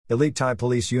Elite Thai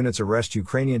police units arrest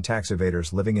Ukrainian tax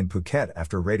evaders living in Phuket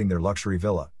after raiding their luxury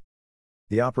villa.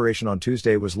 The operation on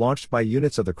Tuesday was launched by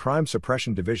units of the Crime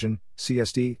Suppression Division,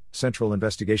 CSD, Central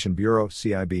Investigation Bureau,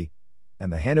 CIB,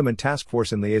 and the Hanuman Task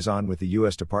Force in liaison with the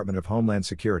U.S. Department of Homeland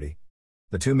Security.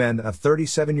 The two men, a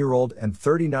 37-year-old and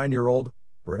 39-year-old,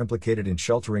 were implicated in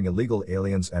sheltering illegal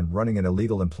aliens and running an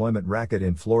illegal employment racket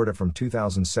in Florida from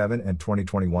 2007 and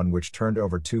 2021, which turned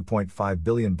over 2.5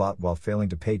 billion baht while failing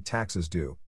to pay taxes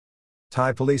due.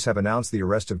 Thai police have announced the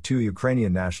arrest of two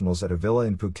Ukrainian nationals at a villa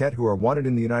in Phuket who are wanted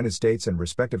in the United States and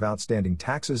respective outstanding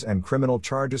taxes and criminal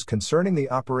charges concerning the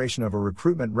operation of a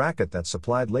recruitment racket that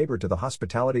supplied labor to the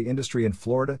hospitality industry in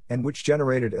Florida and which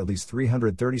generated at least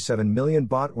 337 million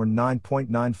baht or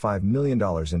 $9.95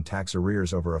 million in tax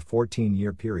arrears over a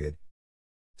 14-year period.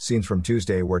 Scenes from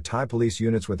Tuesday where Thai police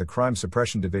units with the Crime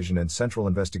Suppression Division and Central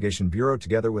Investigation Bureau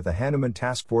together with the Hanuman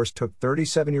Task Force took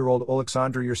 37-year-old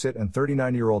Alexander Yursit and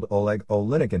 39-year-old Oleg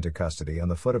Olenek into custody on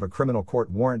the foot of a criminal court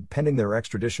warrant pending their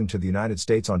extradition to the United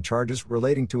States on charges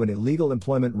relating to an illegal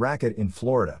employment racket in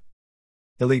Florida.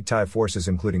 Elite Thai forces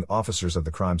including officers of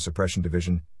the Crime Suppression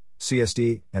Division,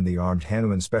 CSD, and the Armed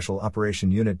Hanuman Special Operation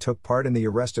Unit took part in the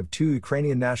arrest of two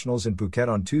Ukrainian nationals in Phuket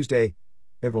on Tuesday,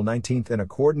 April 19 in a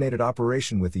coordinated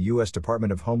operation with the U.S.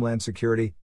 Department of Homeland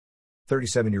Security.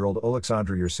 37-year-old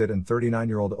Alexander Yursit and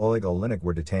 39-year-old Oleg Olenek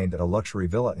were detained at a luxury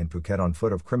villa in Phuket on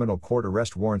foot of criminal court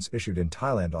arrest warrants issued in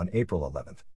Thailand on April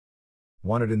 11.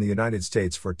 Wanted in the United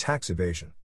States for tax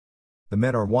evasion. The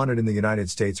men are wanted in the United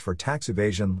States for tax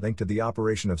evasion linked to the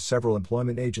operation of several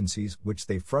employment agencies which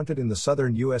they fronted in the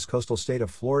southern U.S. coastal state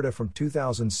of Florida from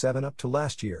 2007 up to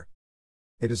last year.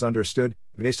 It is understood,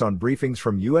 based on briefings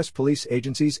from U.S. police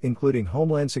agencies including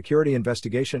Homeland Security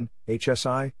Investigation,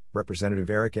 HSI, Representative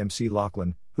Eric M.C.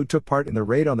 Laughlin, who took part in the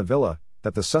raid on the villa,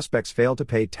 that the suspects failed to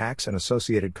pay tax and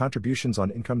associated contributions on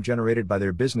income generated by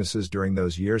their businesses during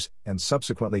those years and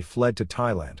subsequently fled to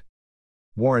Thailand.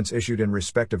 Warrants issued in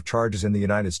respect of charges in the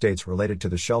United States related to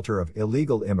the shelter of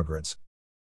illegal immigrants.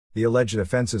 The alleged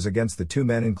offenses against the two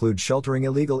men include sheltering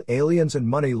illegal aliens and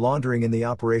money laundering in the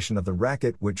operation of the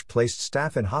racket, which placed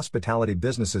staff in hospitality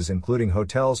businesses including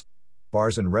hotels,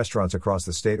 bars and restaurants across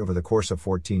the state over the course of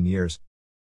 14 years.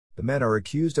 The men are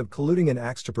accused of colluding in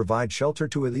acts to provide shelter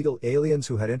to illegal aliens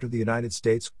who had entered the United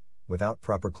States without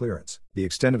proper clearance. The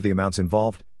extent of the amounts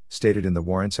involved, stated in the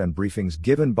warrants and briefings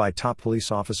given by top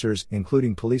police officers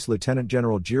including Police Lieutenant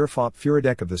General Jirafop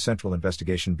Furadek of the Central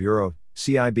Investigation Bureau,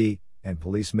 CIB, and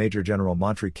Police Major General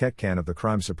Mantri Ketkan of the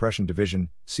Crime Suppression Division,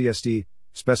 CSD,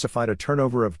 specified a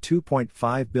turnover of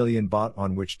 2.5 billion baht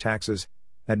on which taxes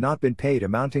had not been paid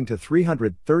amounting to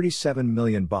 337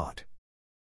 million baht.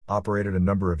 Operated a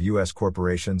number of U.S.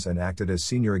 corporations and acted as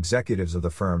senior executives of the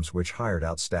firms which hired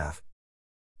out staff.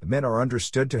 The men are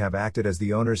understood to have acted as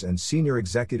the owners and senior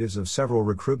executives of several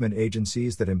recruitment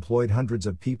agencies that employed hundreds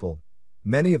of people,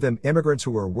 many of them immigrants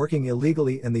who were working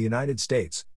illegally in the United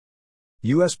States.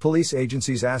 U.S. police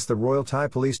agencies asked the Royal Thai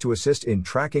Police to assist in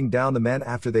tracking down the men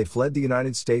after they fled the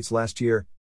United States last year.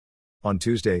 On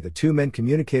Tuesday, the two men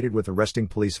communicated with arresting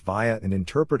police via an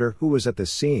interpreter who was at the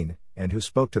scene and who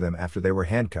spoke to them after they were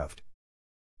handcuffed.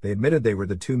 They admitted they were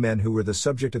the two men who were the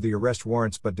subject of the arrest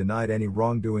warrants but denied any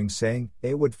wrongdoing, saying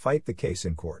they would fight the case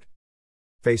in court.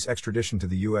 Face extradition to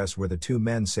the U.S., where the two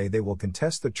men say they will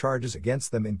contest the charges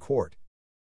against them in court.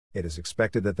 It is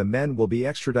expected that the men will be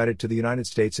extradited to the United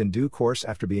States in due course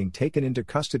after being taken into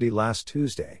custody last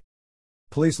Tuesday.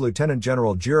 Police Lieutenant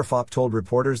General Jirafop told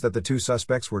reporters that the two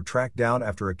suspects were tracked down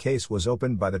after a case was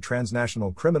opened by the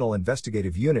Transnational Criminal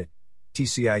Investigative Unit,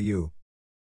 TCIU.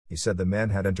 He said the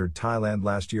men had entered Thailand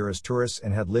last year as tourists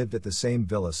and had lived at the same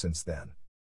villa since then.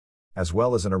 As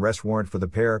well as an arrest warrant for the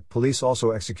pair, police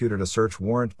also executed a search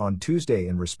warrant on Tuesday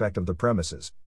in respect of the premises.